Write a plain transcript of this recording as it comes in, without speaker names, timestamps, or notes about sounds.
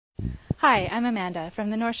Hi, I'm Amanda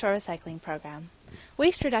from the North Shore Recycling Program.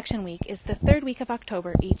 Waste Reduction Week is the third week of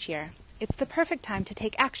October each year. It's the perfect time to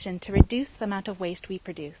take action to reduce the amount of waste we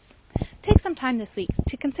produce. Take some time this week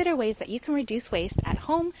to consider ways that you can reduce waste at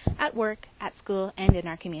home, at work, at school, and in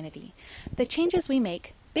our community. The changes we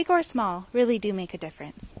make, big or small, really do make a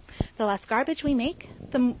difference. The less garbage we make,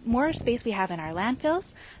 the more space we have in our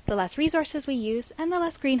landfills, the less resources we use, and the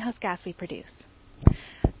less greenhouse gas we produce.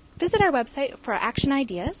 Visit our website for action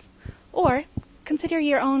ideas, or consider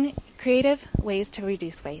your own creative ways to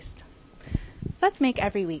reduce waste. Let's make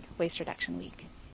every week Waste Reduction Week.